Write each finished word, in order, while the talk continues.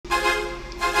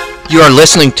You are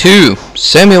listening to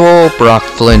Samuel Brock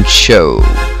Flynn Show.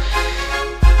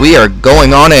 We are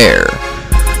going on air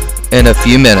in a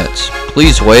few minutes.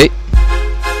 Please wait.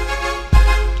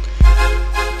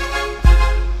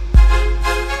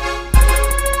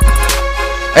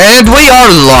 And we are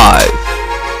live.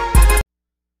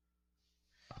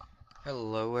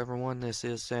 Hello everyone, this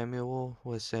is Samuel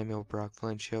with Samuel Brock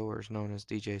Flynn Show, or is known as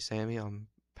DJ Sammy on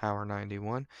Power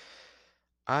 91.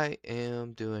 I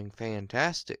am doing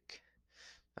fantastic.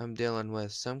 I'm dealing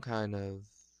with some kind of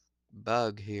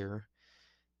bug here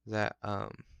that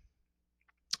I've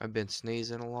been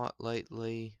sneezing a lot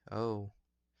lately. Oh,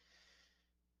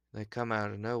 they come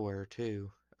out of nowhere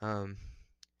too. And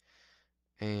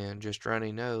just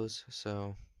runny nose,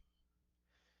 so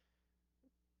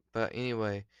but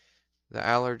anyway, the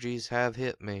allergies have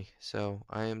hit me, so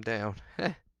I am down.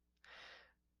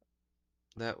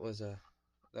 That was a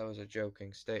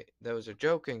joking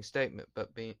statement,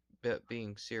 but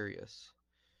being serious.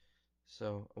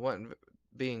 So I wasn't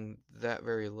being that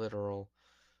very literal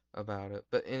about it.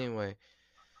 But anyway,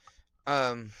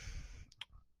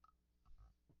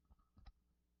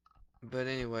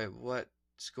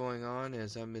 what's going on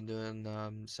is I've been doing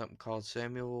something called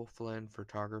Samuel Flynn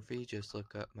Photography. Just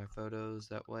look up my photos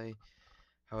that way.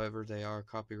 However, they are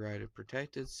copyrighted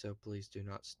protected, so please do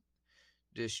not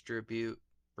distribute,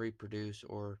 reproduce,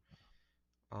 or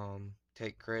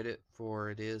take credit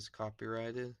for it is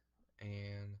copyrighted,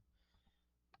 and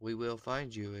we will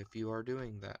find you if you are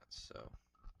doing that. So,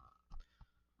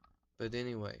 but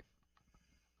anyway,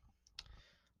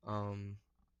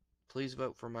 please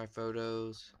vote for my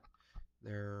photos.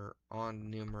 They're on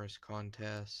numerous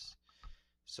contests.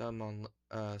 Some on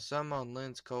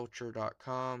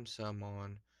lensculture.com, some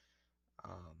on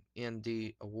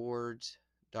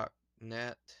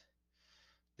ndawards.net.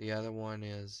 The other one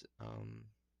is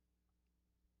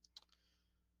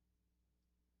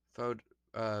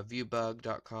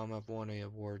viewbug.com. I've won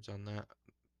awards on that.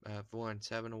 I've won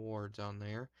 7 awards on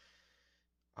there.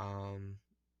 And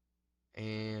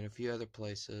a few other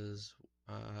places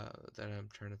that I'm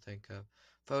trying to think of.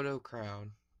 Photo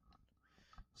Crowd.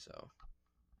 So,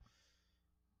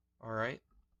 alright.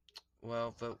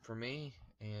 Well, vote for me,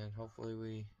 and hopefully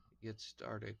we get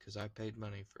started, because I paid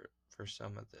money for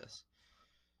some of this.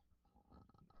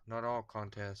 Not all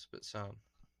contests, but some.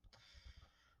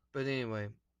 But anyway,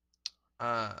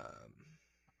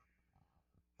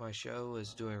 my show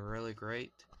is doing really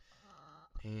great,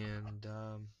 and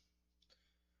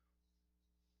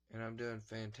I'm doing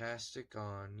fantastic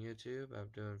on YouTube. I'm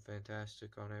doing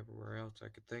fantastic on everywhere else I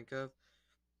could think of.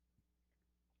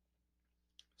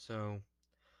 So,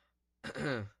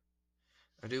 I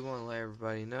do want to let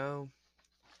everybody know,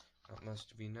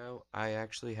 most of you know, I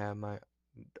actually have my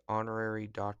honorary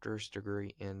doctor's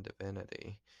degree in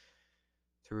divinity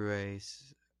through a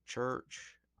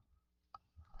church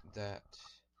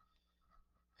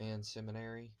and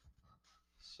seminary.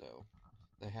 So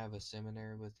they have a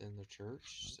seminary within the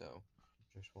church, so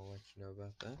just want to let you know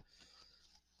about that.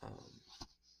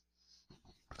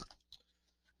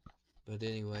 But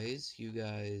anyways, you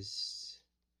guys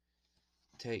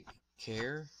take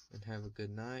care and have a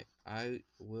good night. I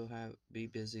will be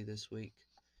busy this week,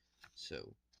 so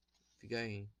if you got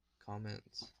any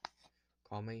comments,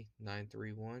 call me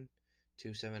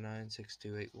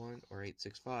 931-279-6281 or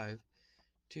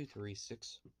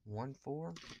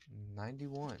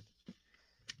 865-236-1491.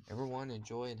 Everyone,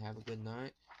 enjoy and have a good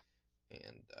night,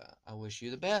 and I wish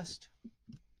you the best.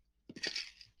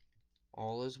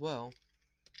 All is well,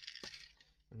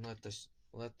 and let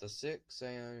the sick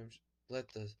say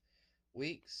let the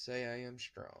weak say I am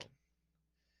strong.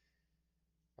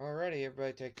 Alrighty,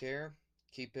 everybody, take care.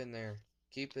 Keep in there.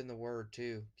 Keep in the Word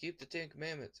too. Keep the 10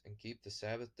 Commandments and keep the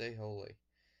Sabbath day holy.